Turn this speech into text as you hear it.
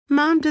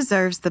Mom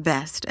deserves the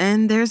best,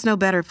 and there's no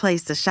better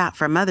place to shop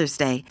for Mother's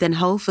Day than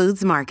Whole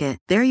Foods Market.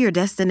 They're your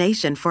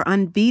destination for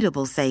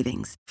unbeatable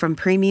savings, from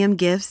premium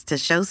gifts to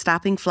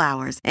show-stopping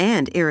flowers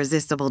and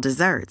irresistible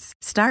desserts.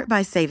 Start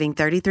by saving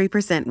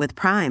 33% with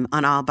Prime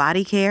on all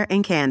body care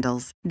and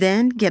candles.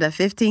 Then get a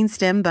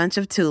 15-stem bunch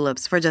of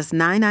tulips for just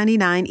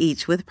 $9.99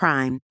 each with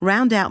Prime.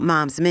 Round out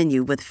Mom's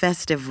menu with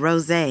festive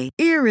rosé,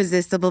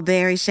 irresistible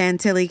berry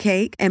chantilly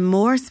cake, and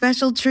more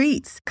special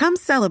treats. Come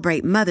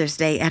celebrate Mother's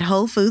Day at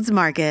Whole Foods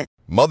Market.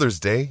 Mother's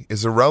Day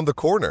is around the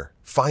corner.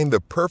 Find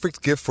the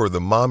perfect gift for the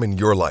mom in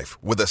your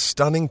life with a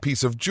stunning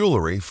piece of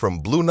jewelry from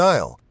Blue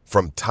Nile.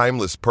 From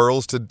timeless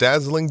pearls to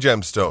dazzling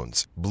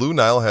gemstones, Blue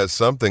Nile has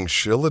something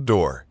she'll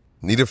adore.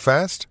 Need it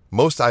fast?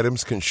 Most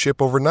items can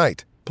ship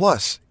overnight.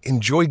 Plus,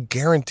 enjoy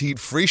guaranteed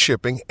free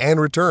shipping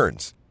and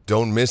returns.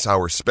 Don't miss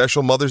our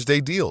special Mother's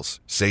Day deals.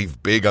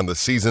 Save big on the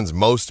season's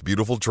most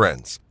beautiful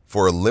trends.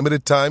 For a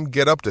limited time,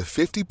 get up to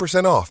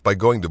 50% off by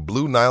going to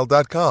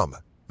BlueNile.com.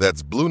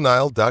 That's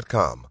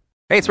BlueNile.com.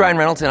 Hey, it's Ryan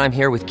Reynolds, and I'm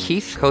here with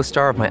Keith,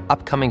 co-star of my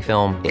upcoming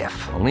film,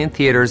 If, only in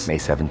theaters May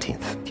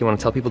 17th. Do you want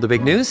to tell people the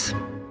big news?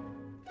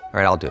 All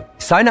right, I'll do it.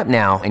 Sign up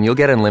now and you'll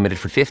get unlimited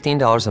for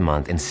 $15 a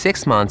month and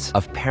 6 months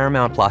of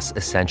Paramount Plus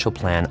Essential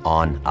Plan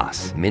on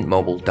us.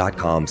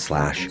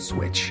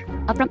 MintMobile.com/switch.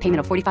 Upfront payment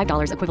of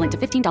 $45 equivalent to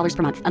 $15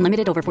 per month.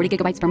 Unlimited over 40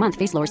 gigabytes per month.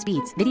 Face lower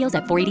speeds. Videos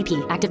at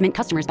 480p. Active Mint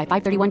customers by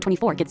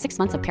 531.24 get 6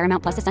 months of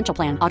Paramount Plus Essential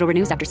Plan. Auto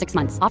renews after 6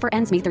 months. Offer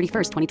ends May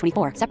 31st,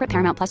 2024. Separate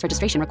Paramount Plus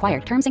registration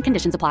required. Terms and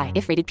conditions apply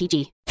if rated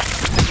PG.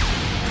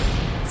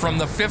 From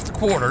the Fifth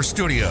Quarter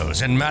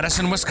Studios in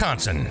Madison,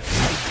 Wisconsin,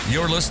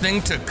 you're listening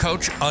to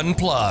Coach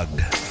Unplugged.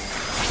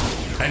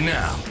 And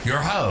now, your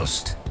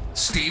host,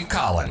 Steve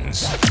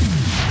Collins.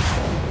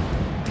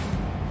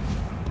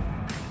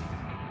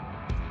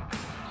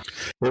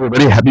 Hey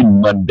everybody, happy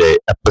Monday,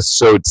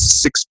 episode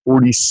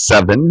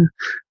 647.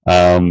 We're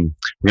going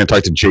to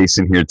talk to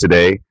Jason here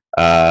today.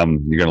 You're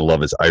going to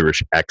love his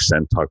Irish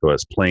accent. Talk about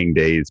his playing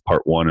days,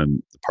 part one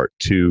and part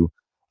two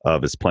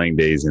of his playing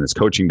days and his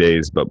coaching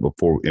days. But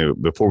before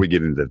we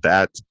get into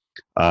that,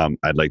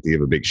 I'd like to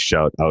give a big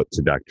shout out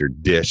to Dr.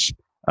 Dish.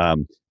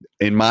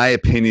 In my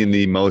opinion,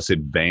 the most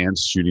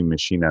advanced shooting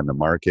machine on the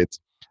market.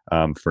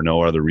 For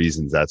no other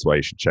reasons, that's why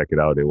you should check it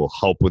out. It will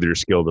help with your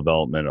skill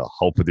development. It'll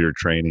help with your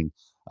training.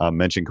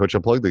 Mention Coach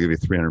Unplugged, they'll give you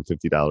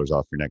 $350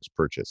 off your next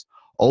purchase.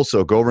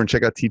 Also, go over and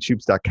check out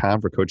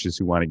teachhoops.com for coaches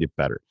who want to get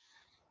better.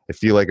 I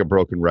feel like a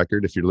broken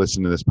record. If you're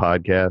listening to this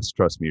podcast,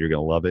 trust me, you're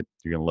going to love it.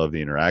 You're going to love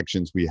the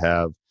interactions we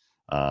have.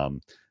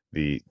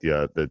 The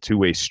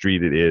two-way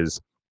street it is,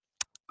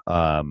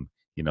 the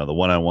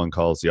one-on-one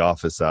calls, the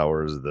office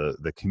hours,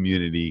 the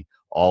community,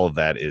 all of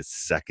that is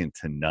second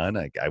to none.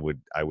 I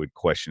would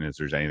question if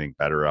there's anything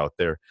better out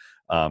there.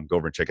 Go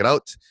over and check it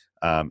out.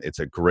 It's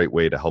a great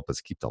way to help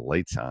us keep the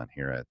lights on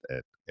here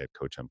at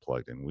Coach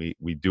Unplugged, and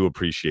we do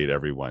appreciate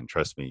everyone.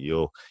 Trust me,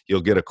 you'll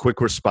get a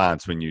quick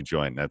response when you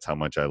join. That's how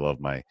much I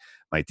love my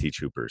Teach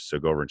Hoopers. So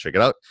go over and check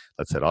it out.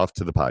 Let's head off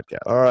to the podcast.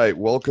 All right,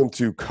 welcome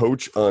to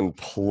Coach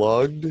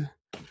Unplugged.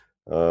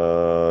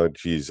 I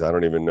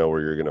don't even know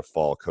where you're going to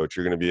fall, Coach.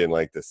 You're going to be in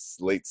like the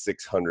late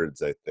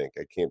 600s, I think.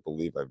 I can't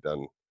believe I've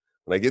done.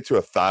 When I get to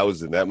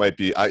 1,000, that might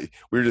be.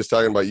 We were just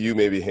talking about you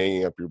maybe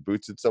hanging up your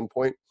boots at some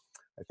point.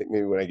 I think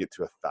maybe when I get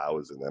to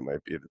 1,000, that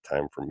might be the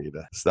time for me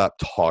to stop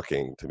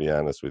talking, to be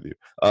honest with you.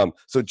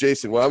 So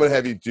Jason, what I'm going to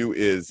have you do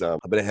is I'm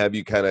going to have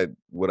you kind of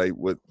what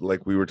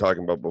like we were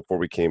talking about before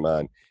we came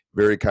on,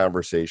 very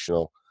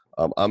conversational.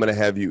 I'm going to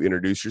have you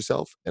introduce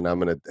yourself, and I'm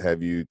going to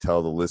have you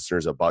tell the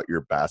listeners about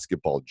your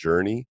basketball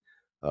journey,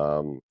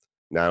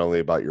 not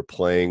only about your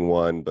playing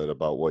one, but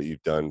about what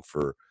you've done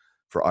for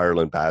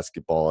Ireland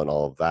basketball and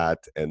all of that.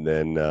 And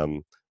then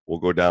we'll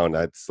go down.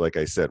 That's like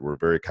I said, we're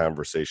very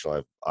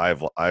conversational. I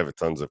have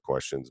tons of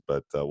questions,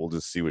 but we'll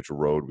just see which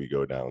road we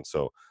go down.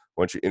 So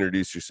why don't you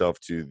introduce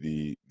yourself to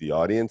the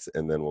audience,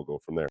 and then we'll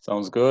go from there.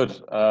 Sounds good.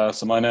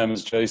 So my name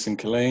is Jason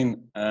Killeen,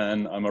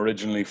 and I'm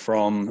originally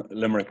from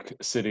Limerick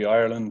City,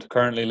 Ireland.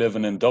 Currently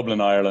living in Dublin,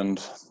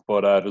 Ireland,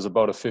 but there's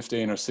about a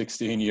 15 or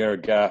 16 year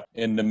gap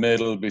in the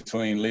middle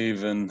between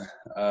leaving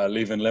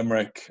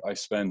Limerick. I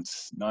spent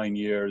 9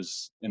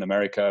 years in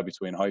America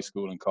between high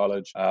school and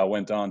college. I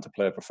went on to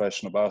play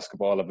professional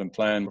basketball. I've been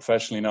playing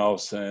professionally now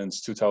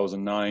since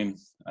 2009,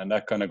 and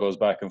that kind of goes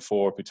back and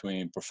forth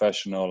between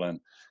professional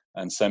and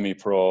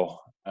semi-pro.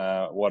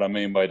 What I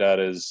mean by that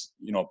is,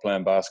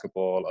 playing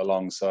basketball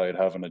alongside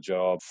having a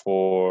job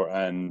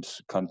and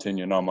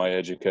continuing on my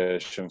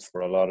education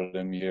for a lot of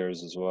them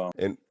years as well.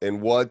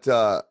 And what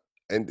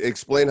and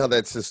explain how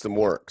that system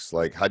works.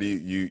 Like, how do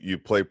you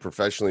play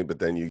professionally, but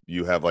then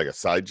you have like a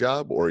side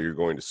job, or you're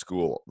going to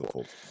school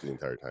the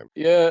entire time?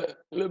 Yeah,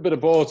 a little bit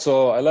of both.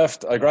 So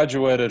I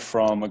graduated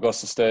from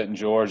Augusta State in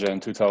Georgia in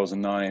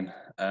 2009,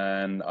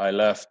 and I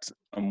left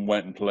and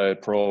went and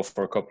played pro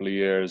for a couple of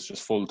years,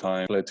 just full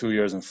time. Played 2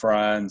 years in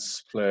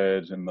France,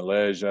 played in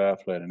Malaysia,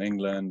 played in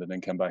England, and then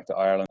came back to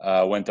Ireland.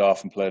 Went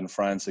off and played in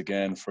France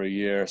again for a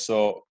year.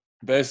 So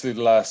Basically,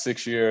 the last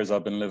 6 years,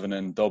 I've been living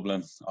in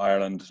Dublin,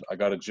 Ireland. I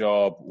got a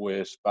job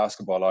with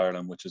Basketball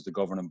Ireland, which is the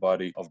governing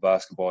body of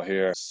basketball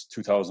here. It's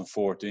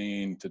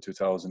 2014 to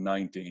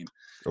 2019.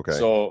 Okay.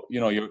 So,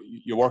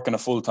 you're working a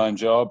full-time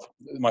job.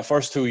 My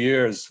first 2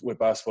 years with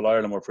Basketball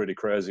Ireland were pretty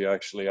crazy,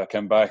 actually.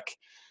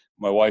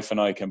 My wife and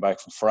I came back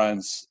from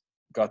France,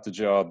 got the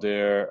job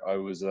there. I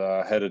was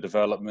head of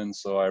development,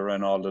 so I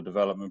ran all the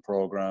development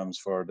programs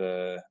for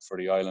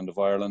the island of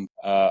Ireland.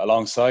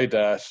 Alongside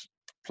that,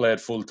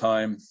 played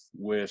full-time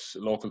with a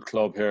local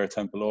club here at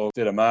Temple Oak.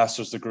 Did a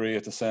master's degree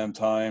at the same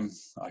time.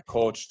 I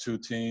coached 2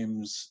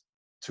 teams,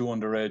 2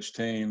 underage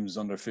teams,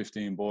 under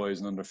 15 boys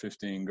and under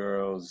 15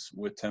 girls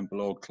with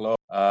Temple Oak Club.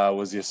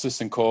 Was the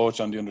assistant coach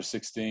on the under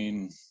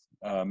 16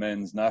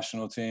 men's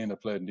national team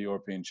that played in the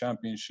European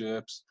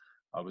Championships.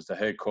 I was the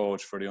head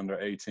coach for the under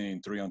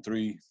 18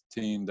 3-on-3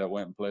 team that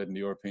went and played in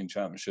the European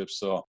Championships.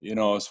 So,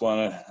 it's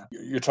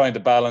you're trying to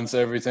balance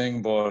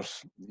everything, but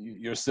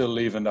you're still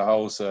leaving the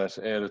house at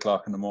 8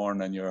 o'clock in the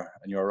morning and you're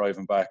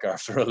arriving back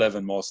after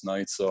 11 most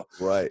nights. So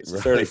it's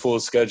a fairly full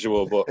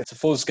schedule, but it's a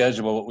full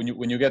schedule. But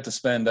when you get to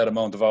spend that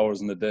amount of hours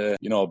in the day,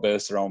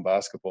 based around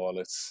basketball,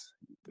 it's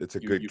a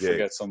good gig. You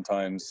forget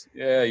sometimes.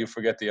 Yeah, you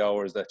forget the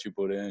hours that you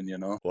put in,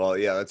 Well,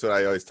 yeah, that's what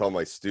I always tell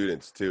my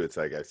students too. It's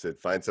like I said,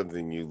 find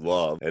something you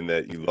love and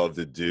that you love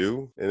to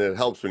do, and it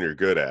helps when you're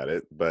good at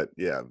it. But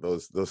yeah,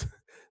 those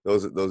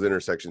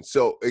intersections.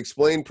 So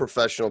explain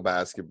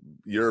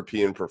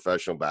European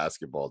professional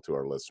basketball to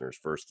our listeners.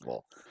 First of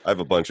all, I have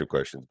a bunch of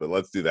questions, but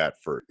let's do that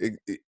first.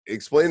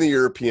 Explain the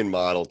European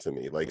model to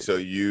me.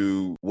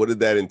 What did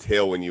that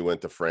entail when you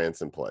went to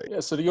France and played? Yeah,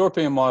 so the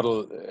European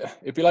model,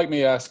 it'd be like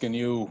me asking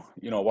you,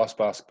 what's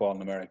basketball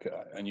in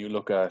America? And you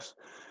look at,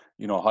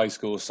 high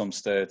school, some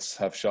states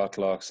have shot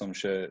clocks,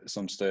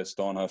 some states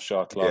don't have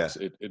shot clocks.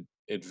 Yeah.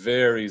 It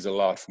varies a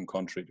lot from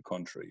country to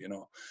country,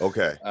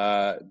 Okay.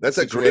 That's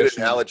a great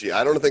analogy.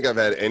 I don't think I've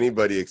had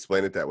anybody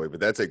explain it that way, but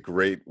that's a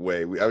great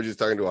way. I was just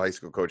talking to a high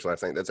school coach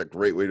last night. That's a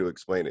great way to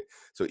explain it.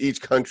 So each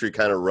country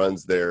kind of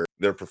runs their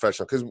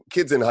professional, because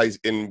kids in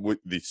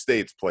the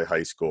States play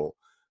high school,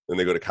 then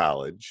they go to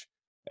college,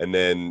 and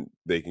then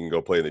they can go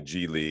play in the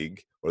G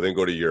League, or then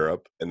go to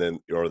Europe,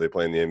 or they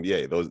play in the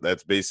NBA.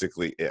 That's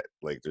basically it.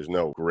 Like, there's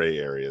no gray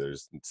area.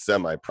 There's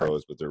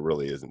semi-pros, but there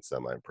really isn't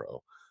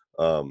semi-pro.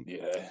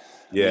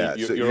 Yeah.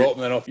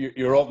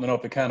 You're opening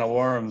up a can of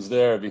worms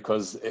there,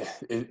 because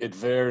it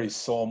varies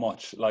so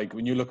much. Like,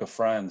 when you look at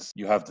France,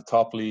 you have the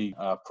top league,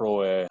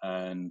 Pro A,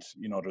 and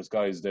there's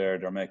guys there,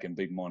 they're making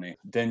big money.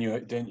 Then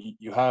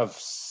you have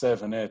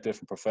 7-8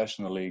 different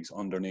professional leagues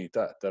underneath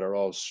that are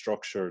all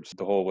structured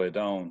the whole way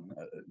down,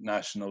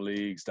 national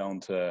leagues down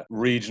to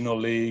regional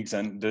leagues,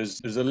 and there's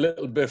a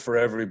little bit for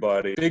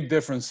everybody. Big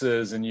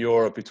differences in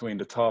Europe between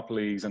the top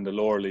leagues and the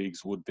lower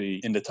leagues would be,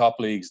 in the top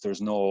leagues,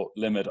 there's no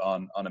limit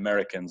on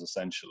Americans,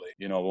 essentially.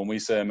 When we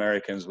say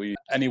Americans,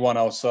 anyone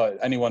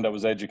that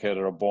was educated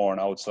or born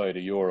outside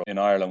of Europe in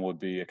Ireland would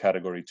be a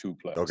Category 2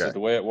 player. Okay. So the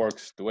way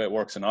it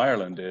works in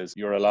Ireland is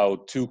you're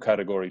allowed 2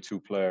 Category 2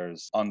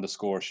 players on the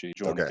score sheet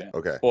during the game.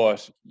 Okay.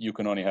 But you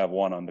can only have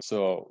 1 on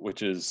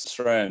which is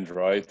strange,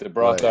 right? They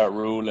brought that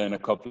rule in a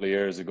couple of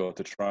years ago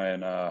to try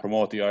and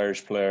promote the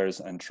Irish players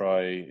and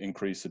try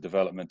increase the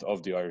development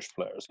of the Irish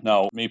players.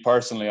 Now, me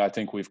personally, I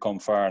think we've come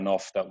far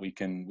enough that we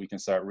can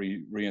start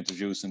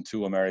reintroducing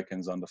 2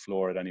 Americans on the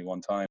floor at any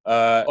one time.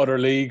 Other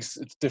leagues,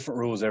 it's different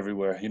rules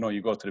everywhere.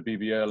 You go to the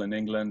BBL in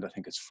England, I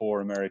think it's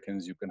 4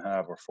 Americans you can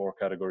have, or 4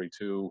 Category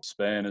 2.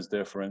 Spain is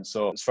different.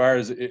 So as far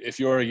as if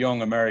you're a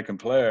young American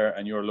player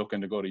and you're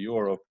looking to go to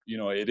Europe,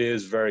 it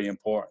is very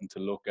important to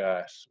look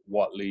at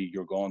what league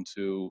you're going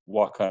to,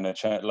 what kind of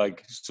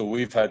so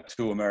we've had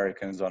 2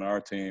 Americans on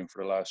our team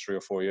for the last 3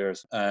 or 4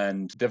 years,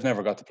 and they've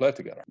never got to play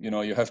together.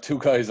 You have 2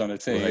 guys on a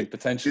team,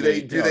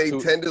 potentially. Do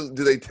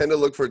they tend to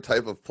look for a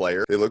type of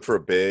player? They look for a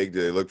big,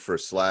 do they look for a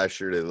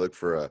slasher? They look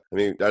for are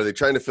they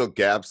trying to fill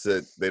gaps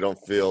that they don't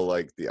feel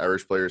like the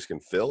Irish players can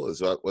fill? Is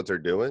that what they're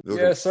doing?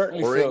 Yeah,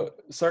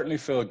 certainly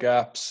fill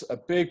gaps. A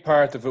big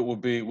part of it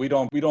would be we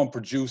don't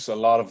produce a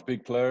lot of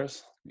big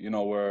players.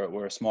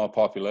 We're a small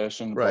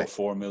population, about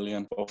 4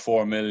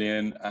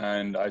 million,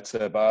 and I'd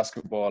say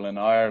basketball in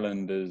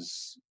Ireland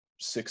is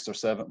 6th or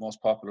 7th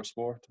most popular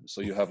sport.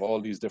 So you have all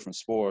these different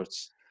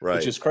sports,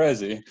 which is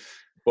crazy.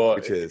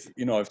 But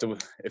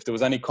if there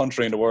was any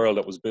country in the world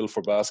that was built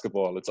for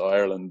basketball, it's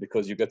Ireland,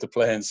 because you get to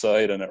play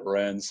inside and it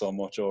rains so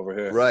much over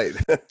here. Right.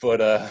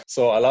 But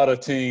so a lot of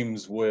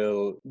teams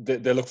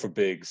they look for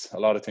bigs. A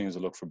lot of teams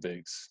will look for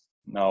bigs.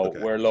 Now,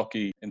 we're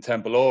lucky in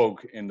Temple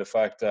Oak in the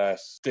fact that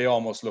they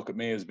almost look at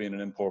me as being an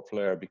import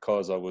player,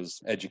 because I was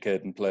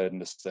educated and played in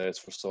the States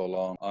for so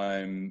long.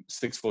 I'm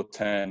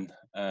 6'10",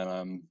 and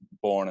I'm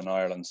born in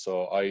Ireland.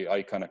 So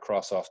I kind of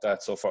cross off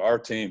that. So for our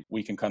team,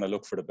 we can kind of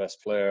look for the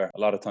best player. A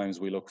lot of times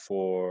we look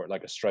for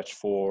like a stretch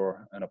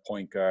 4 and a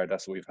point guard.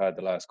 That's what we've had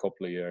the last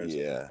couple of years.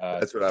 Yeah,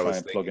 that's what I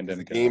was thinking.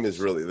 The game has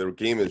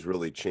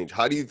really changed.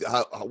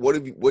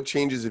 What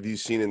changes have you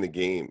seen in the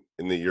game,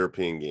 in the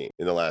European game,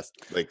 in the last,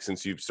 like,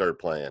 since you've started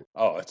playing?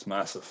 Oh, it's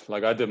massive.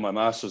 Like, I did my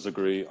master's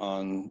degree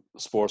on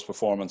sports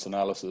performance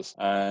analysis,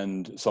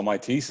 and so my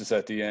thesis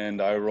at the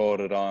end, I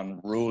wrote it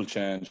on rule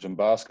change in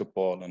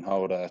basketball and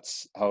how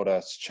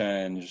that's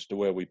changed the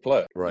way we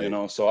play. Right. You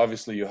know, so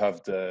obviously you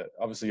have the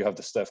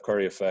Steph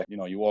Curry effect. You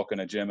know, you walk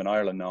in a gym in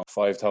Ireland now,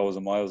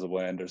 5,000 miles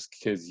away, and there's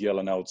kids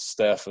yelling out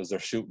Steph as they're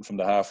shooting from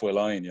the halfway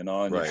line. You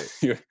know, and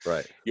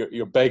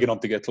you're begging them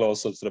to get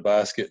closer to the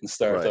basket and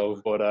start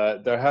out.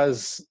 But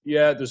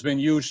there's been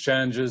huge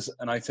changes,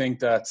 and I think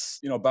that's,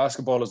 you know,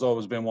 basketball has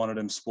always been one of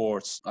them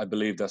sports, I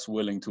believe, that's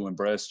willing to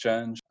embrace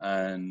change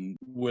and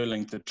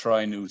willing to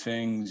try new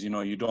things. You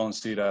know, you don't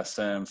see that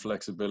same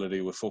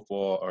flexibility with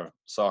football or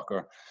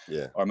soccer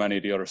or many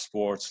of the other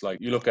sports. Like,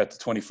 you look at the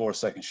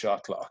 24-second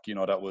shot clock, you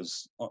know, that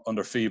was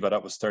under FIBA,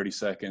 that was 30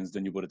 seconds,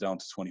 then you put it down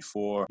to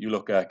 24. You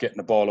look at getting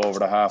the ball over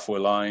the halfway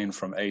line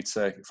from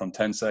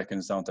 10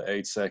 seconds down to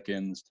 8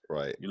 seconds.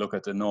 Right. You look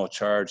at the no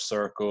charge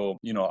circle,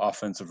 you know,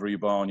 offensive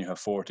rebound, you have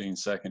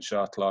 14-second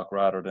shot clock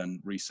rather than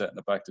resetting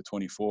it back to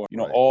 24. You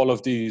know, all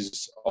of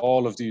these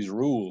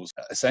rules,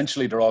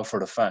 essentially they're all for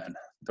the fan.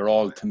 They're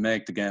all to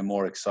make the game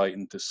more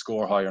exciting, to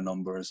score higher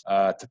numbers,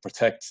 to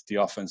protect the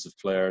offensive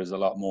players a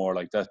lot more.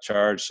 Like, that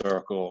charge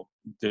circle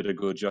did a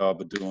good job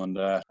of doing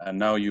that. And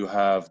now you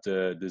have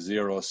the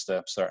 0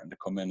 step starting to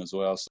come in as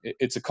well. So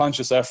it's a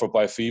conscious effort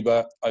by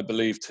FIBA, I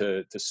believe,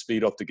 to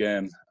speed up the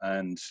game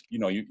and, you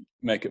know, you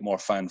make it more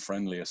fan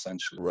friendly,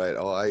 essentially. Right.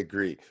 Oh, I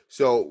agree.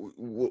 So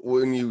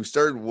when you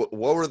started, what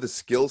were the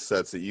skill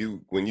sets that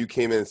when you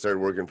came in and started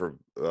working for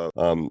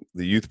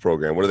the youth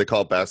program? What do they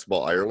call it?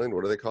 Basketball Ireland?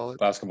 What do they call it?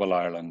 Basketball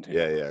Ireland.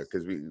 Yeah.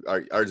 Because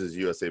ours is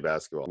USA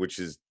Basketball, which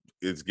is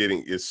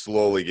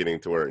slowly getting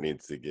to where it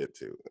needs to get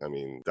to. I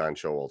mean, Don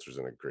Showalter's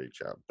done a great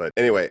job. But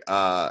anyway,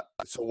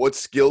 so what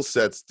skill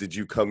sets did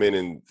you come in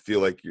and feel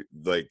like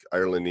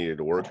Ireland needed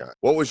to work on?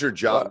 What was your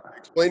job?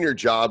 Explain your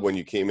job when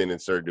you came in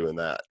and started doing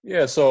that.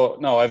 Yeah, so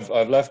no, I've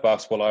left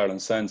Basketball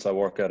Ireland since. I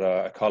work at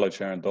a college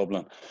here in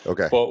Dublin.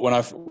 Okay. But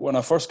when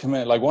I first came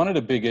in, like, one of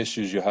the big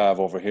issues you have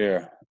over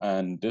here,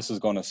 and this is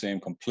going to seem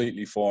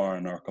completely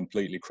foreign or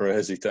completely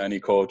crazy to any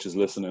coaches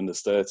listening in the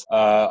States,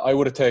 I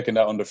would have taken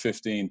that under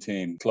 15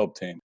 team, club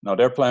team. Now,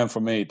 they're playing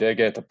for me. They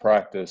get to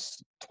practice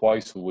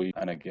twice a week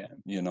and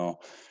again. You know,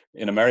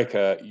 in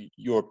America,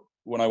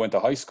 when I went to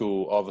high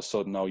school, all of a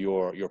sudden now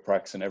you're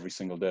practicing every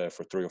single day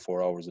for 3 or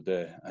 4 hours a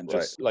day. And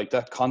just like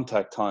that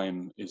contact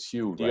time is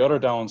huge. The other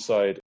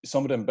downside,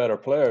 some of them better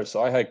players.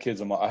 So I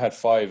had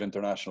 5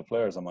 international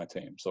players on my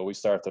team. So we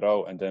started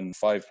out, and then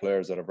 5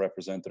 players that have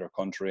represented our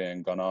country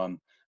and gone on,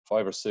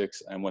 5 or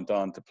 6, and went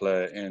on to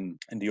play in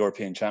the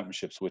European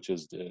Championships, which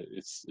is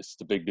it's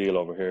the big deal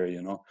over here,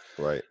 you know.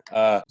 Right.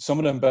 Some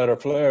of them better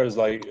players,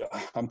 like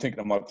I'm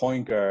thinking of my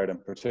point guard in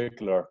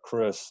particular,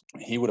 Chris.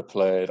 He would have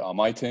played on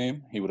my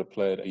team. He would have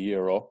played a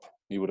year up.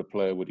 He would have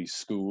played with his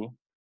school.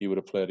 He would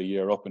have played a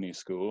year up in his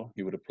school.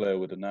 He would have played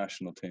with the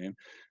national team.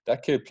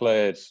 That kid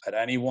played at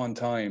any one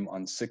time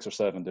on 6 or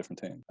 7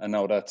 different teams. And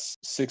now that's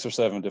 6 or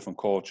 7 different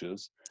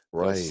coaches.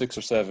 Right. 6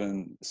 or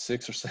 7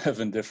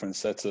 different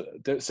sets of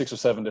 6 or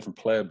 7 different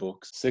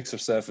playbooks, 6 or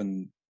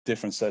 7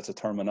 different sets of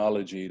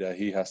terminology that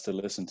he has to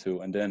listen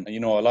to. And then,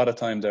 you know, a lot of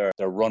time they're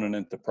running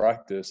into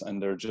practice,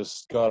 and they're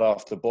just got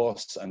off the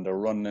bus and they're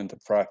running into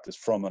practice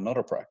from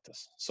another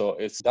practice. So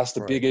that's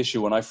the big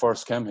issue. When I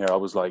first came here, I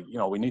was like, you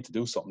know, we need to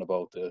do something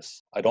about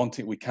this. I don't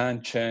think we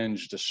can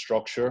change the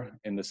structure,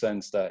 in the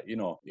sense that, you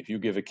know, if you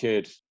give a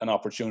kid an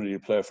opportunity to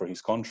play for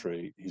his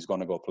country, he's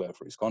going to go play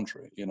for his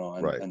country, you know,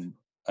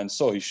 and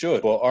so he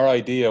should. But our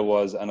idea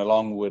was, and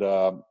along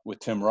with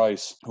Tim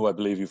Rice, who I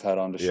believe you've had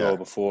on the show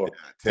before.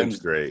 Yeah, Tim's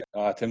great.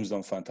 Tim's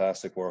done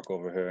fantastic work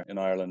over here in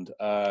Ireland.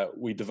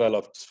 We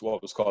developed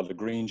what was called the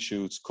Green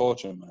Shoots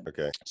coaching manual.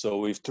 Okay. So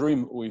we've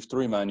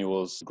three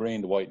manuals: the green,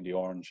 the white, and the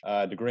orange.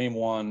 The green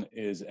one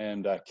is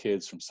aimed at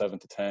kids from 7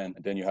 to 10,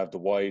 and then you have the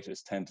white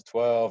is 10 to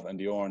 12, and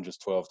the orange is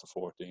 12 to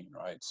 14.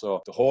 Right.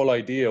 So the whole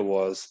idea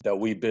was that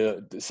we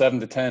build 7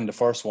 to 10. The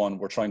first one,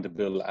 we're trying to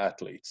build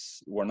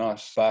athletes. We're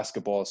not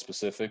basketball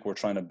specific. We're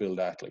trying to build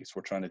athletes.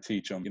 We're trying to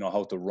teach them, you know,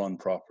 how to run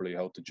properly,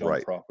 how to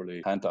jump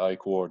properly, hand-to-eye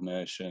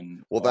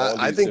coordination. Well,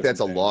 I think that's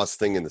a lost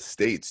thing in the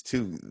States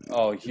too.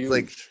 Oh,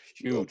 huge.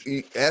 You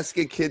ask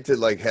a kid to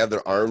like have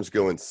their arms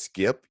go and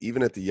skip,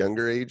 even at the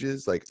younger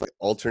ages, like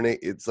alternate.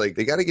 It's like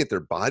they got to get their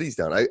bodies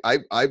down.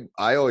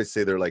 I always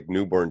say they're like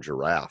newborn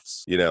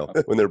giraffes, you know,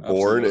 when they're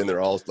born and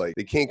they're all like,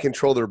 they can't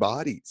control their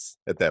bodies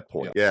at that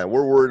point. Yeah,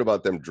 we're worried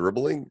about them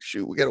dribbling.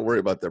 Shoot, we got to worry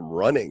about them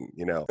running,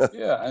 you know.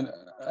 Yeah,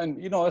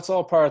 and you know, it's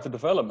all part of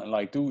development.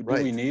 Like, do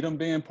Right. we need them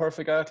being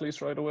perfect athletes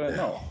right away?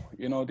 No.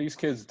 You know, these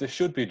kids, they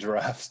should be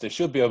giraffes. They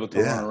should be able to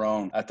run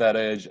around at that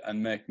age and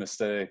make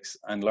mistakes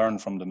and learn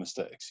from the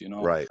mistakes, you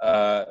know? Right.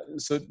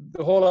 So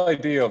the whole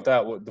idea of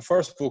that, the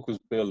first book was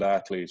Build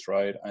Athletes,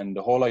 right? And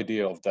the whole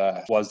idea of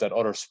that was that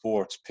other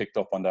sports picked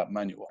up on that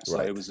manual. So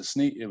Right. it was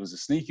a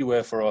sneaky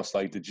way for us.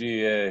 Like the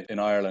GAA in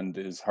Ireland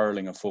is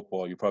hurling and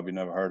football. You probably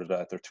never heard of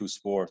that. They're two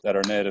sports that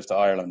are native to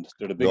Ireland.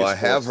 They're the biggest. No, I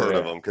have heard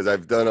of them because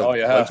I've done a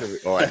bunch of.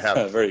 Oh, I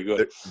have. Very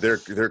good.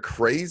 They're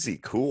crazy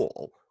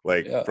cool.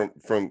 Like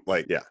from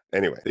like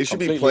Anyway, they should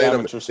be Completely playing them.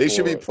 amateur They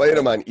should be sport, playing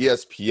them on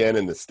ESPN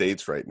in the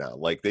States right now.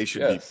 Like they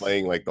should be Yes.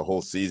 playing like the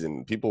whole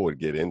season. People would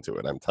get into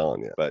it. I'm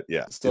telling you. But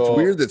yeah, So, it's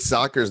weird that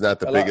soccer is not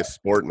the biggest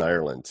sport in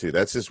Ireland too.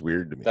 That's just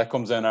weird to me. that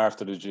comes in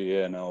after the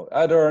GAA now.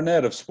 They're a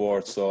native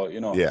sport, so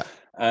you know. Yeah.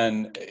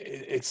 And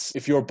it's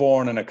if you're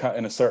born in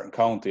a certain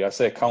county. I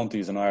say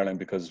counties in Ireland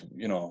because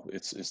you know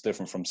it's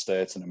different from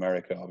states in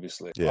America.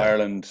 Obviously, Yeah.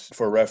 Ireland,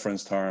 for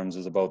reference terms,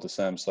 is about the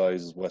same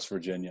size as West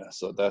Virginia.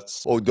 So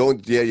that's Oh,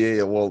 don't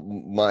Well,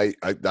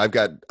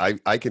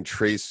 I can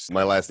trace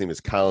my last name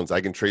is Collins. I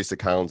can trace the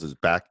Collinses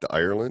back to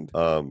Ireland.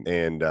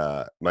 And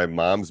my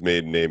mom's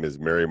maiden name is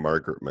Mary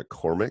Margaret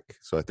McCormick.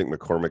 So I think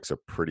McCormick's a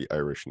pretty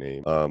Irish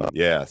name.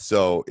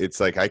 So it's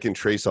like I can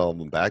trace all of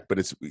them back, but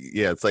it's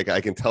like I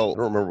can tell. I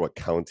don't remember what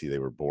county they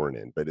were born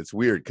in, but it's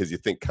weird because you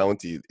think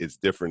county is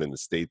different in the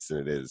States than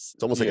it is.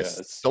 It's almost like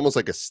it's almost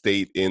like a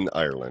state in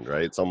Ireland,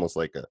 right? It's almost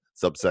like a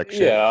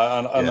subsection.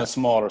 on a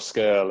smaller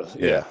scale.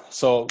 Yeah.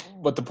 So,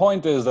 but the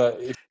point is that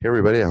Hey,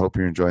 everybody, I hope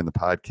you're enjoying the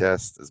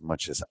podcast as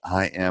much as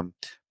I am.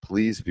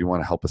 Please, if you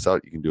want to help us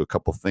out, you can do a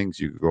couple things.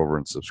 You can go over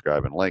and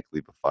subscribe and leave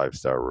a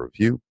 5-star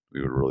review.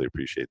 We would really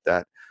appreciate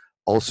that.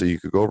 Also,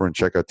 you could go over and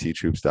check out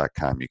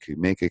teachhoops.com. You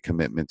can make a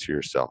commitment to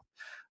yourself.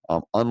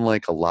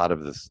 Unlike a lot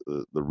of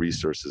the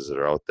resources that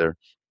are out there,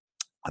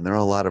 and there are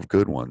a lot of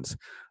good ones,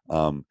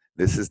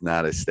 this is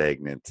not a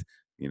stagnant,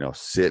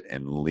 sit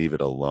and leave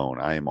it alone.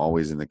 I am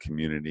always in the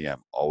community.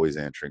 I'm always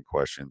answering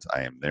questions.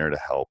 I am there to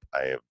help.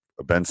 I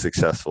have been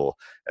successful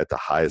at the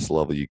highest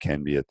level you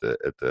can be at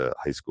the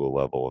high school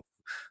level,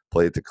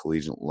 play at the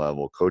collegiate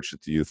level, coach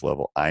at the youth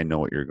level. I know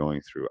what you're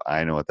going through.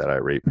 I know what that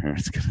irate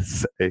parent's going to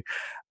say.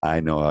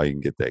 I know how you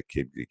can get that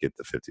kid to get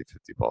the 50-50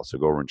 ball. So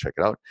go over and check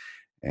it out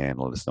and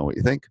let us know what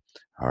you think.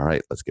 All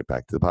right, let's get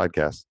back to the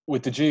podcast.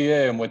 with the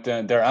GAA and with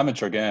their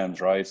amateur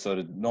games, right? So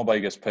that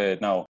nobody gets paid.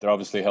 Now, they're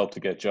obviously help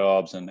to get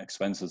jobs and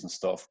expenses and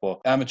stuff.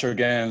 But amateur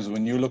games,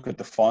 when you look at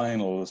the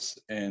finals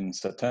in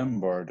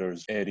September,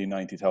 there's 80,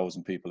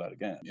 90,000 people at a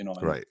game. You know,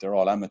 and Right. they're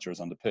all amateurs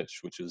on the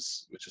pitch, which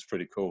is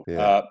pretty cool.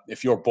 Yeah.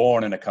 If you're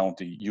born in a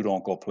county, you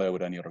don't go play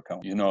with any other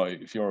county. You know,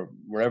 if you're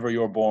wherever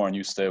you're born,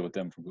 you stay with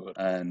them for good.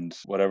 And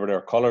whatever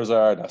their colors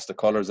are, that's the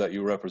colors that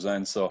you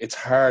represent. So it's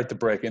hard to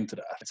break into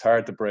that. It's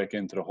hard to break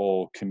into the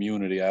whole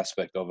community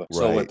aspect of it.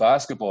 So Right. with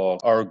basketball,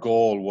 our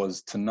goal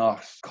was to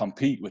not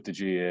compete with the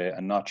GAA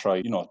and not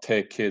try,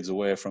 take kids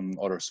away from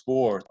other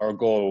sports. Our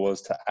goal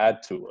was to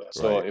add to it.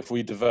 So Right. if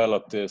we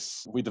develop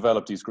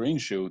these green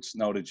shoots,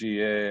 now the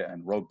GAA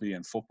and rugby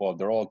and football,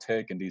 they're all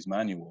taking these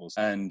manuals,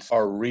 and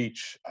our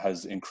reach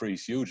has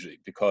increased hugely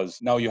because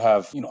now you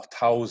have,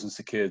 thousands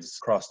of kids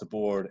across the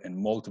board in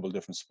multiple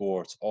different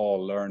sports,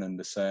 all learning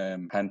the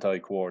same hand-eye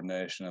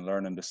coordination and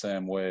learning the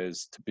same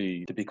ways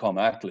to become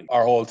athletes.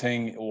 Our whole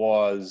thing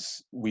was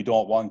we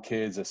don't want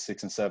kids at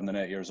 6 and 7 and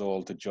 8 years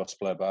old to just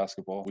play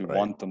basketball. We Right.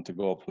 want them to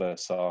go play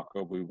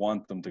soccer. We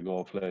want them to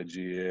go play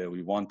GAA.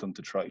 We want them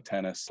to try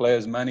tennis. Play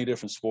as many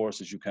different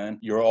sports as you can.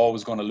 You're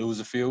always going to lose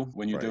a few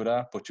when you do Right.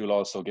 that, but you'll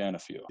also gain a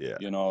few. Yeah.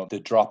 The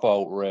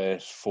dropout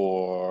rate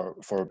for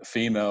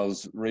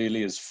females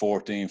really is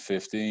 14,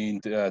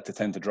 15 to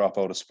tend to drop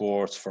out of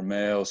sports. For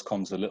males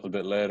comes a little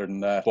bit later than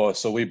that. But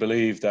so we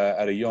believe that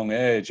at a young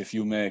age, if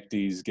you make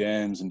these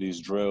games and these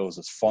drills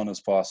as fun as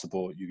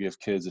possible, you give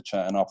kids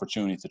an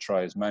opportunity to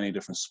try as many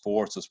different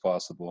sports as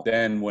possible.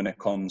 Then when it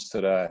comes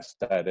to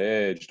that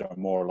age, they're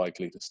more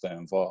likely to stay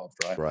involved,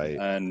 right? Right.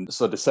 And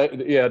so the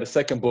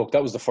second book,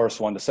 that was the first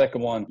one. The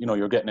second one,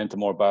 you're getting into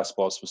more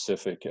basketball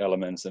specific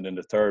elements, and then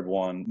the third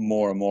one,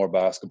 more and more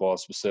basketball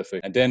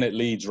specific, and then it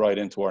leads right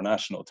into our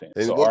national team.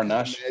 And so what our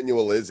kind of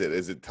manual is it?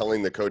 Is it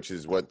telling the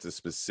coaches what to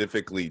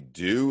specifically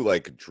do,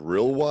 like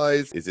drill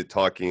wise? Is it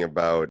talking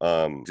about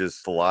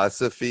just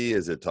philosophy?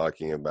 Is it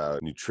talking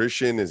about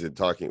nutrition? Is it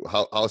talking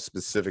how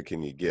specific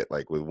can you get,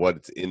 like with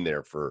what's in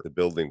there for the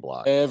building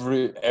block?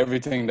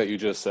 Everything that you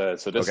just said.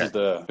 So this Okay. is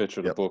the picture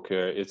of Yep. the book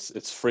here.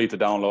 It's free to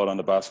download on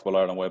the Basketball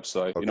Ireland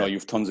website. Okay.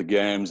 You've tons of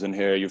games in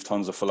here. You've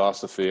tons of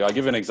philosophy. I'll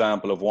give you an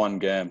example of one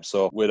game.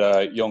 So with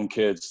young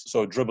kids,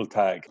 so dribble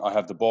tag. I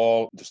have the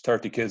ball. There's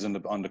 30 kids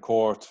on the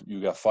court.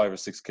 You got 5 or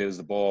 6 kids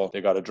the ball.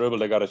 They got to dribble.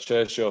 They got to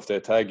chase you. If they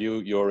tag you,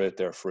 you're it.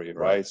 They're free,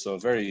 right? So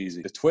it's very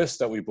easy. The twist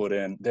that we put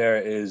in there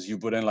is you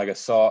put in like a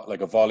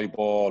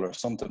volleyball or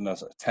something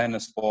that's a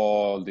tennis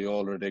fall, the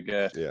older they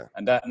get. Yeah.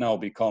 And that now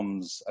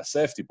becomes a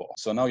safety ball.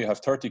 So now you have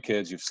 30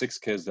 kids, you have 6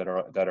 kids that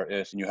are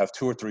it, and you have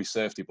 2 or 3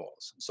 safety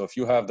balls. So if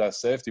you have that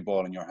safety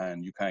ball in your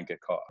hand, you can't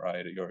get caught,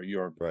 right?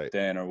 You're Right.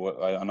 then, or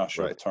what, I'm not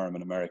sure Right. the term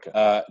in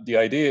America. The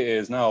idea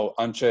is now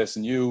I'm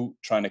chasing you,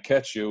 trying to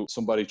catch you.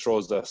 Somebody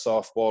throws that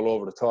soft ball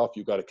over the top,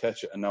 you got to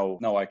catch it, and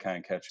now I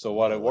can't catch it. So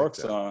what I it like works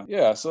that.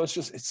 on, so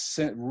it's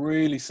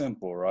really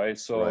simple, right?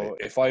 So Right.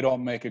 if I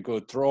don't make a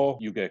good throw,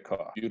 you get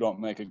caught. You don't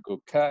make a good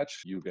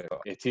catch, you get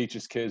caught. It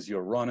teaches kids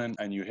you're running,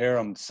 and you hear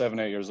them 7,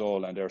 8 years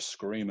old, and they're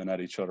screaming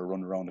at each other,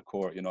 running around the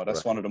court. You know, that's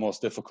Right. one of the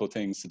most difficult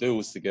things to do,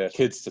 is to get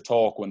kids to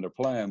talk when they're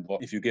playing.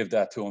 But if you give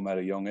that to them at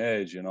a young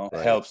age, you know,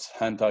 Right. it helps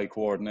hand-eye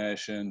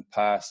coordination,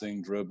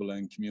 passing,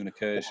 dribbling,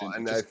 communication. Well,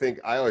 and I think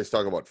I always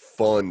talk about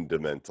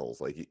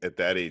fundamentals. Like at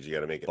that age, you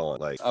got to make it fun.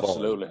 Like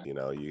Absolutely. fun, you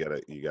know, you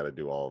gotta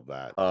do all of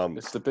that.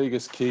 It's the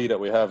biggest key that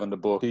we have in the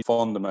book,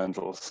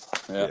 fundamentals.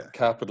 Yeah.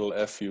 Capital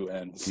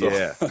FUN. So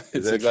Yeah. Is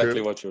it's that exactly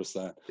true? what you're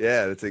saying.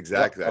 Yeah, that's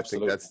exactly. I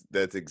think absolutely.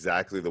 that's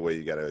exactly the way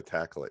you got to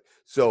tackle it.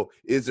 So,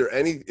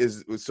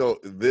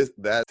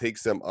 that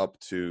takes them up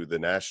to the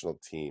national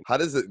team. How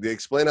does it?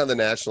 Explain how the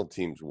national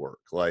teams work.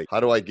 Like, how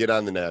do I get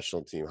on the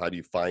national team? How do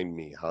you find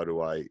me? How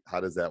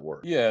does that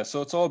work? Yeah,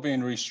 so it's all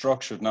being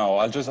restructured now.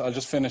 I'll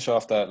just finish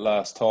off that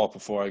last thought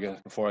before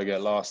I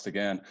get lost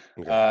again.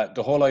 Okay.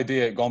 The whole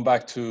idea, going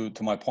back to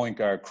my point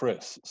guard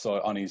Chris,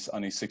 so on his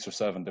 6 or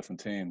 7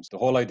 different teams. The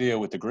whole idea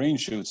with the Green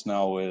Shoots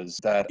now is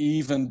that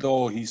even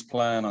though he's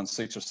playing on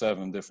 6 or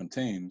 7 different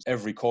teams,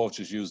 every coach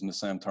is using the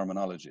same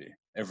terminology.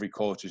 Every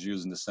coach is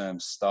using the same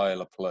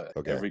style of play.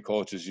 Okay. Every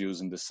coach is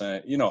using the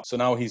same, so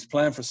now he's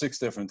playing for 6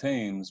 different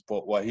teams,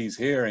 but what he's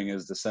hearing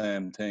is the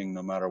same thing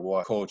no matter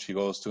what coach he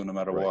goes to, no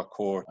matter Right. what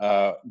court.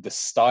 The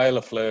style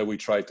of play we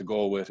try to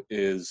go with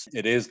is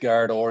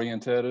guard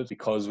orientated,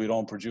 because we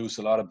don't produce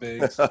a lot of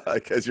bigs.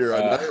 Because you're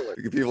in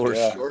Ireland. People are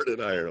yeah. short in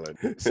Ireland.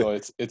 So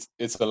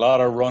it's a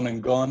lot of run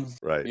and gun.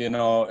 Right.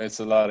 It's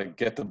a lot of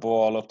get the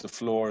ball up the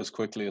floor as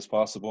quickly as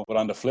possible. But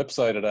on the flip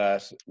side of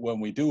that,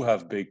 when we do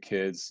have big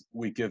kids,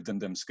 we give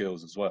them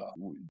skills as well.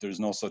 There's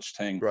no such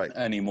thing Right.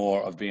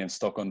 anymore of being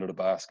stuck under the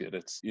basket.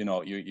 It's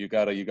you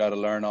gotta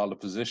learn all the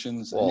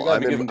positions. And you Well,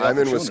 gotta give them the I'm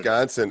in opportunity.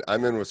 Wisconsin.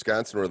 I'm in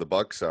Wisconsin where the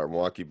Bucks are,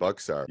 Milwaukee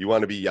Bucks are. You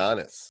want to be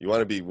Giannis. You want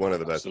to be one of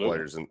the best Absolutely.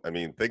 players. And I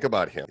mean, think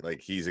about him.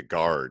 Like, he's a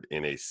guard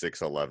in a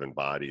 6'11"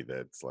 body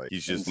that's like,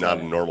 he's just not a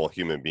Insane. normal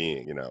human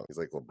being. He's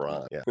like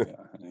LeBron. Yeah. Yeah,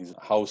 and he's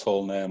a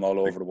household name all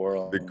over the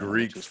world. The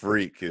Greek which is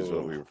freak is what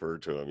cool. we refer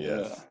to him.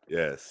 Yes. Yeah.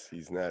 Yes.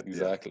 He's not.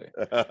 Exactly.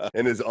 Yeah.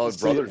 And his So,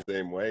 brother's the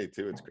same way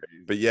too. It's crazy.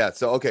 But yeah.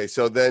 So, okay.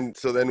 So then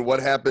what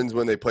happens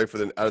when they play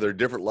are there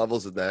different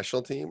levels of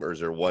national team, or is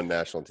there one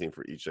national team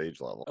for each age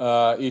level?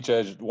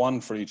 One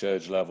for each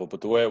age level.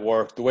 But the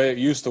way it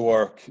used to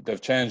work,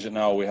 they've changed it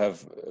now. We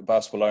have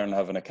Basketball Ireland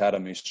have an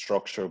academy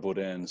structure put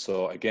in.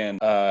 So again,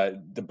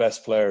 the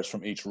best players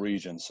from each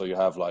region. So you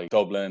have like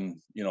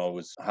Dublin, it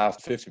was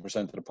 50%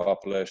 of the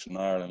population in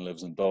Ireland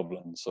lives in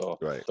Dublin. So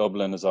Right.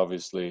 Dublin is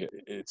obviously,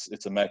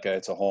 it's a mecca,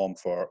 it's a home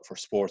for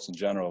sports in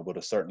general, but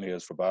it certainly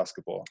is for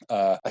basketball.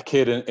 A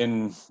kid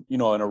in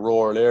a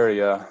rural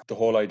area, the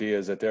whole idea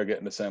is that they're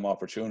getting the same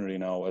opportunity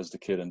now as the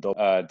kid in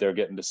Dublin. They're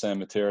getting the same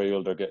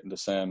material, they're getting the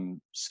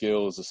same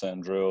skills, the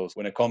same drills.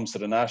 When it comes to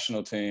the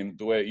national team,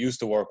 the way it used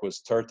to work was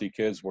 30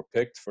 kids were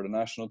picked for the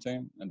national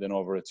team, and then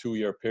over a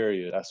 2-year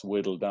period, that's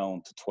whittled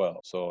down to 12.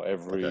 So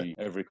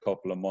every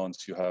couple of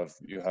months, you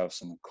have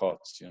some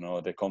cuts.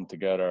 They come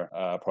together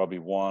probably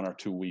 1 or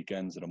 2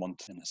 weekends in a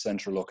month in a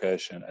central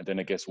location, and then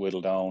it gets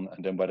whittled down.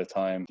 And then by the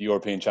time the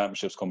European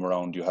Championships come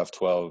around, you have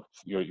 12.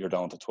 You're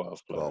down to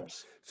 12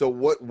 players. So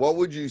what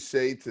would you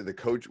say to the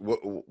coach?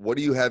 What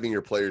are you having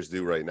your players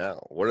do right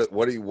now?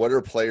 What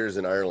are players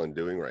in Ireland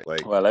doing right?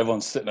 Like, well,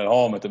 everyone's sitting at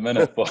home at the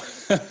minute, but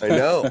I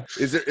know.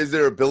 Is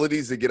there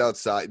abilities to get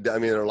outside? I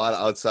mean, there are a lot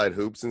of outside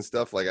hoops and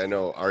stuff. Like, I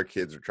know our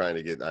kids are trying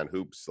to get on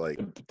hoops. Like,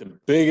 the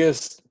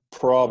biggest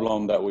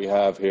problem that we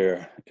have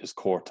here is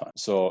court time.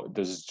 So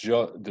there's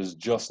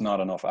just not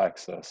enough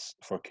access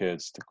for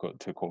kids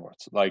to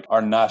courts. Like,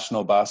 our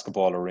national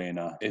basketball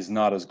arena is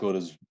not as good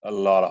as a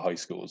lot of high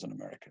schools in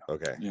America.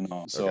 Okay.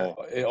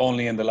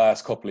 Only in the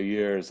last couple of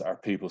years are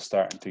people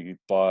starting to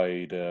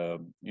buy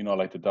the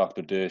like the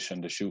Dr. Dish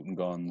and the shooting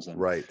guns, and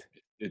right.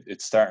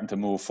 It's starting to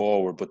move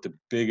forward, but the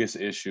biggest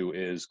issue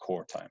is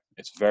court time.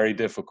 It's very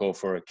difficult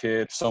for a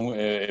kid.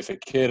 If a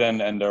kid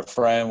and their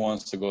friend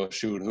wants to go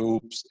shoot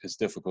hoops, it's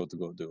difficult to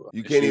go do it.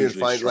 You can't even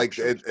find, like,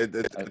 at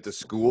the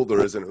school,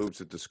 there isn't hoops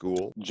at the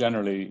school.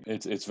 Generally,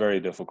 it's very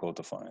difficult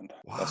to find.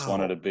 Wow. That's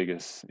one of the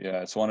biggest.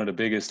 Yeah, it's one of the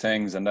biggest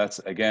things. And that's,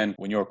 again,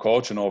 when you're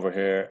coaching over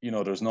here,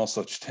 there's no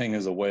such thing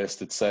as a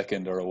wasted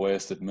second or a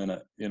wasted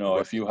minute.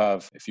 Right. If you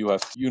have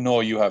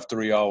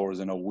 3 hours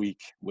in a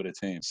week with a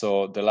team.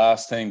 So the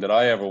last thing that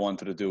I ever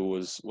wanted to do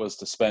was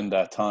to spend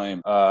that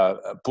time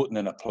putting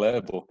in a play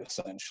playbook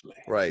essentially.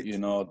 Right. You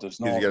know, there's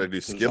 'Cause you gotta do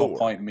there's skill no work.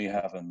 point in me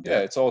having. Yeah. Yeah,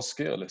 it's all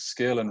skill. It's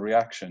skill and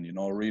reaction. You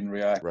know, read and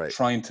react. Right.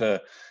 Trying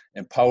to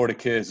empower the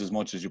kids as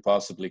much as you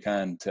possibly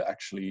can to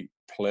actually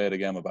play the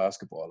game of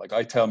basketball. Like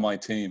I tell my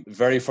team,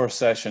 very first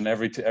session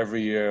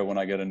every year when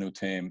I get a new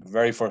team,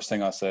 very first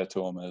thing I say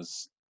to them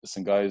is,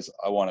 listen, guys,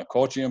 I want to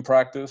coach you in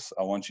practice.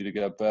 I want you to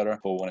get better.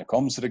 But when it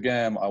comes to the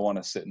game, I want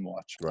to sit and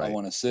watch. Right. I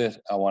want to sit.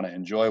 I want to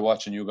enjoy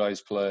watching you guys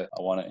play.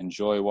 I want to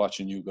enjoy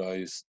watching you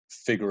guys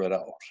figure it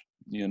out.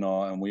 You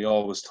know, and we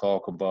always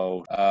talk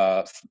about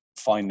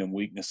finding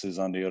weaknesses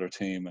on the other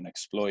team and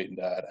exploiting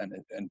that,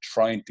 and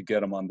trying to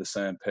get them on the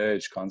same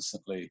page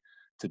constantly.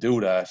 To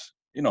do that,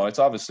 you know, it's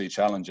obviously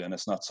challenging.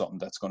 It's not something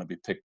that's going to be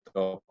picked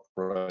up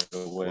right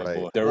away,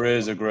 Right. but there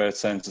is a great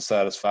sense of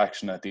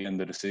satisfaction at the end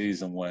of the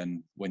season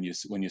when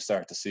you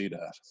start to see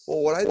that.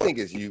 Well, what I think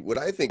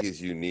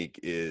is unique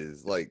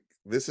is like,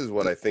 this is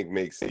what I think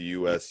makes the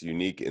U.S.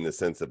 unique in the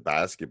sense of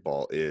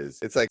basketball is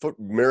it's like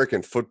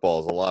American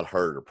football is a lot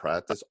harder to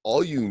practice.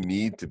 All you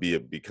need to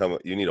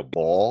you need a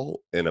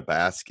ball and a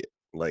basket,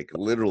 like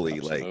literally.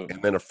 Absolutely. Like,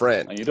 and then a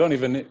friend. And you don't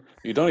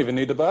even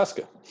need the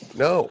basket.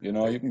 No. You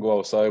know, you can go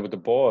outside with the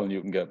ball and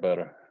you can get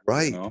better.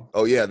 Right. You know?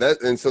 Oh yeah.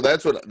 That's what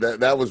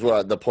that was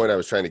the point I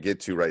was trying to get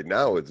to right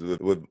now is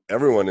with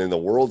everyone in the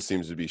world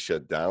seems to be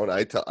shut down.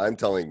 I'm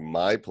telling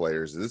my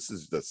players, this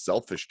is the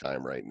selfish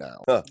time right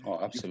now. Oh,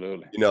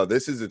 absolutely. You know,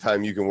 this is the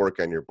time you can work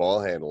on your ball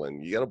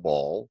handling. You got a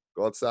ball,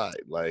 go outside,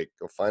 like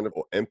go find an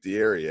empty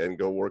area and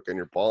go work on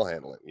your ball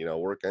handling, you know,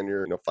 work on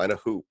your, find a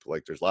hoop.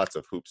 Like there's lots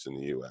of hoops in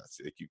the U.S.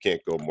 Like you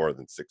can't go more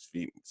than 6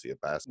 feet and see a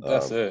basketball.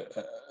 That's it.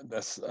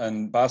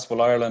 And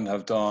Basketball Ireland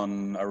have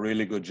done a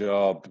really good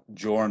job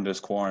during this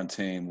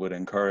quarantine with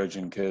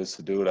encouraging kids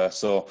to do that.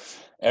 So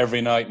every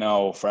night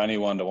now, for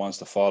anyone that wants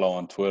to follow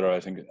on Twitter, I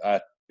think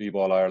at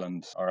B-Ball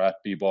Ireland or at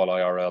B-Ball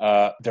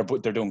IRL,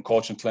 they're doing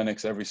coaching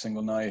clinics every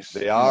single night.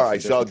 They are. I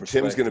saw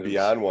Tim's going to be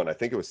on one. I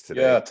think it was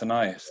today. Yeah,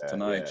 tonight.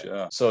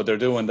 Yeah. So they're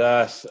doing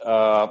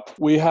that.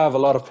 We have a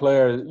lot of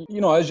players. You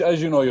know,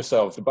 as you know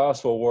yourself, the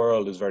basketball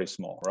world is very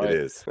small, right? It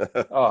is.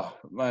 Oh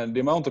man,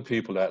 the amount of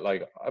people that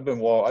like I've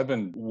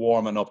been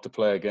warming up to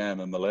play a game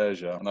in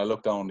Malaysia, and I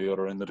look down the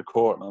other end of the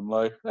court, and I'm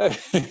like, hey,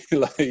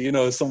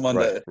 like someone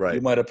that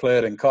you might have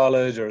played in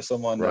college or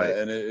someone,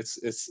 and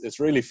it's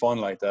really fun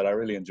like that. I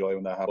really enjoy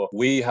when that happens. But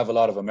we have a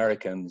lot of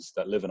Americans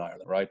that live in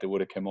Ireland, right? They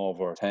would have come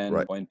over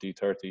 10, 20,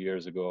 30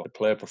 years ago to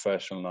play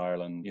professional in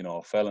Ireland,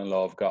 fell in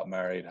love, got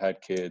married,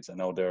 had kids, and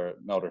now they're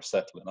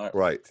settled in Ireland.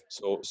 Right.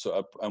 So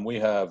and we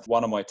have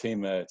one of my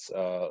teammates,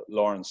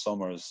 Lawrence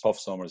Summers, Puff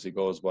Summers, he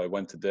goes by,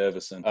 went to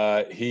Davison.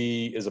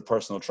 He is a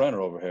personal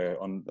trainer over here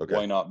on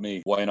Why Not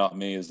Me. Why Not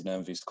Me is the name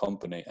of his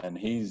company, and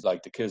he's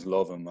like, the kids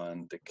love him,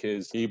 man.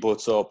 He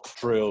puts up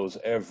drills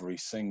every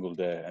single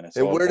day, and it's.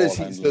 And where does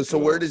he? So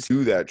where does he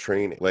do that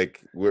training?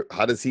 Like,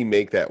 how does he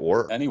make that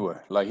work?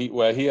 Anywhere. Like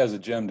he has a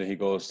gym that he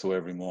goes to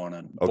every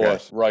morning. Okay.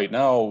 But right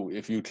now,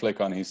 if you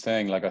click on his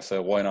thing, like I said,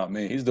 Why Not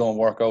Me? He's doing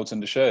workouts in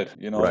the shed.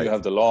 You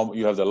have the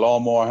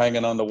lawnmower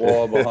hanging on the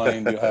wall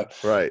behind. You have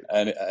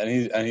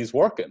and he's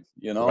working.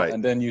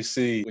 And then you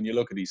see when you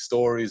look at these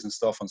stories and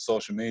stuff on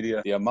social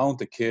media, the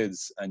amount of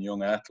kids and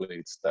young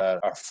athletes that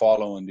are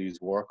following these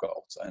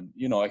workouts, and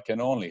it can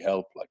only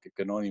help. Like it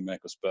can only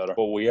make us better.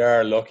 But we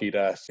are lucky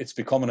that it's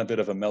becoming a bit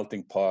of a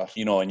melting pot.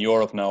 In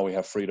Europe now we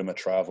have freedom of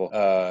travel.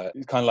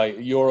 Kind of like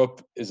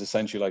Europe is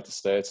essentially like the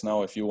States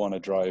now. If you want to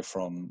drive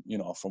from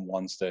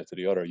one state to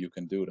the other, you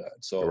can do that.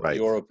 So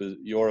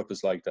Europe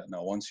is like that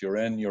now. Once you're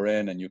in,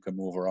 and you can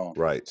move around.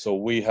 Right. So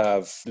we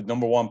have the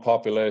number one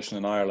population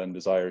in Ireland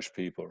is Irish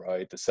people,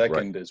 right? The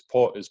second is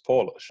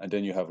Polish, and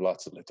then you have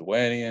lots of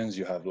Lithuanians,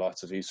 you have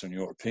lots of Eastern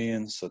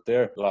Europeans. So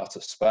there, lots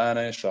of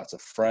Spanish, lots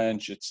of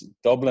French.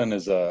 Dublin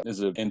is an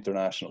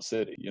international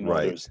city.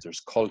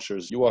 There's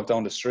cultures. You walk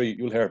down the street,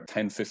 you'll hear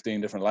 10,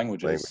 15 different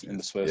languages in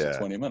the space of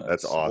 20 minutes.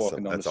 That's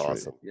awesome. That's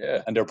awesome.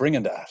 Yeah, and they're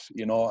bringing that,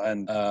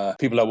 and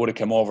people that would have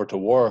come over to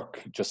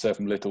work, just say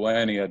from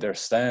Lithuania, they're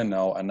staying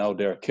now, and now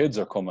their kids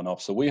are coming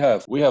up. So we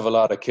have a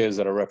lot of kids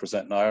that are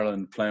representing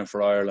Ireland, playing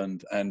for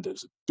Ireland, and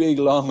there's a big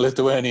long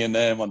Lithuanian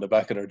name on the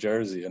back of their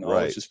jersey,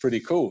 which is pretty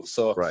cool.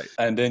 So,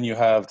 and then you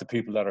have the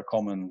people that are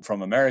coming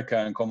from America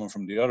and coming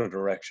from the other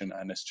direction,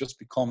 and it's just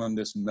becoming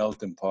this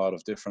melting pot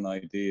of different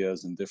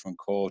ideas and different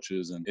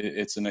coaches, and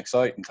it's an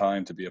exciting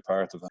time to be a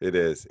part of it. It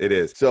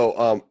is.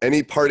 So,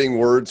 any parting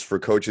words for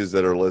coaches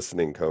that are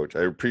listening, Coach?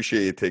 I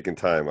appreciate you taking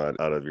time out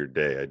of your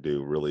day. I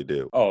do, really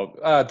do.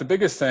 The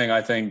biggest thing,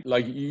 I think,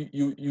 like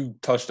you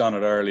touched on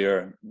it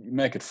earlier,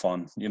 make it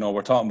fun.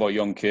 We're talking about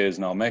young kids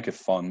now. Make it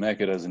fun.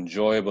 Make it as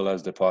enjoyable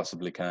as they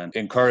possibly can.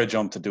 Encourage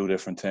them to do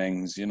different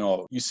things.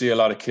 You see a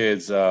lot of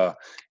kids,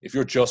 if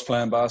you're just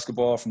playing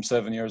basketball from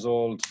 7 years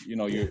old,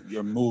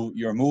 you're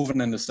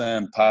moving in the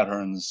same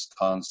patterns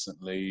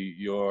constantly.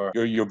 You're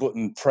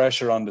putting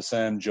pressure on the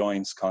same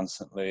joints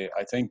constantly.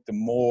 I think the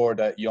more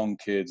that young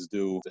kids kids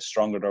do, the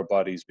stronger their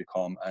bodies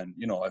become. And,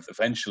 you know,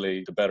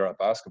 eventually the better at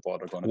basketball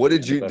they're going to be. What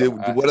did you do?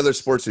 What other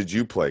sports did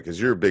you play? Because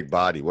you're a big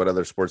body. What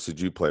other sports did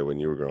you play when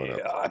you were growing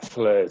up? I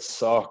played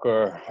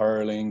soccer,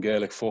 hurling,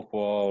 Gaelic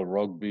football,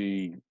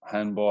 rugby,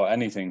 handball,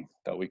 anything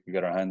that we could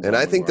get our hands on. And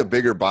I think the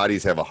bigger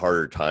bodies have a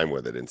harder time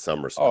with it in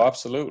some respects. Oh,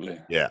 absolutely.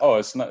 Yeah. Oh,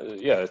 it's not.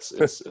 Yeah, it's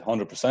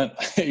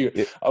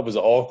 100%. I was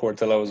awkward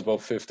till I was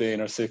about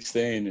 15 or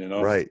 16. You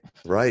know.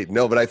 Right.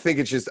 No, but I think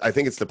it's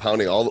the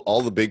pounding.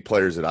 All the big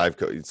players that I've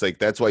coached. It's like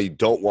that's why you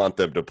don't want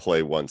them to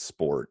play one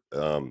sport,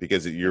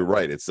 because you're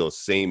right. It's those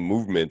same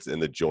movements in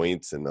the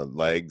joints and the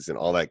legs and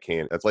all that.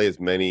 Play as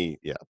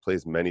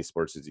many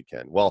sports as you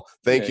can. Well,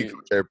 thank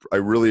you, Coach. I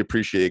really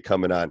appreciate you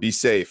coming on. Be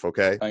safe.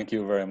 Okay. Thank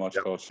you very much,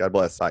 Coach. God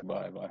bless. Bye.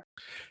 Bye.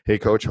 Hey,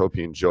 Coach, hope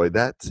you enjoyed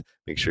that.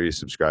 Make sure you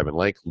subscribe and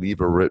like. Leave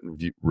a written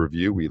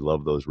review. We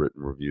love those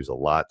written reviews a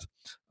lot.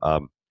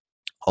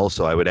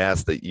 Also, I would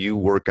ask that you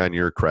work on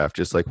your craft,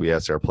 just like we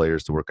ask our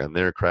players to work on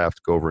their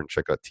craft. Go over and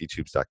check out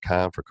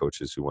teachhoops.com for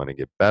coaches who want to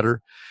get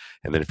better.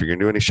 And then if you're going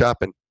to do any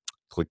shopping,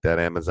 click that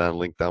Amazon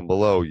link down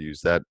below.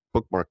 Use that,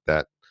 bookmark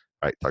that.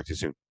 All right, talk to you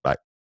soon. Bye.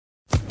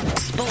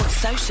 Sports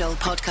Social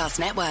Podcast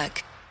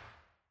Network.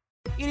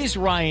 It is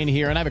Ryan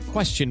here, and I have a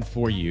question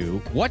for you.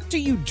 What do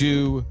you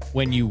do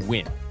when you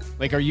win?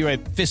 Like, are you a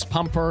fist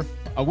pumper,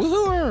 a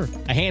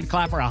woohooer, a hand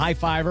clapper, a high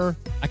fiver?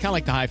 I kind of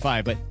like the high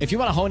five, but if you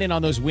want to hone in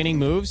on those winning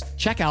moves,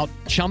 check out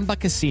Chumba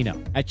Casino.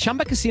 At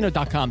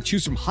ChumbaCasino.com,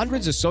 choose from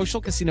hundreds of social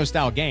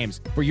casino-style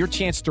games for your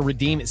chance to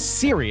redeem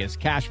serious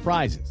cash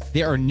prizes.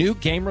 There are new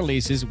game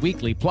releases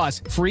weekly, plus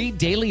free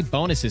daily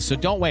bonuses, so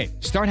don't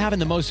wait. Start having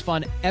the most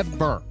fun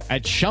ever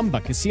at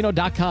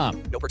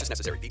ChumbaCasino.com. No purchase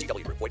necessary.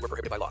 VGW Group. Void where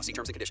prohibited by law. See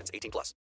terms and conditions. 18+.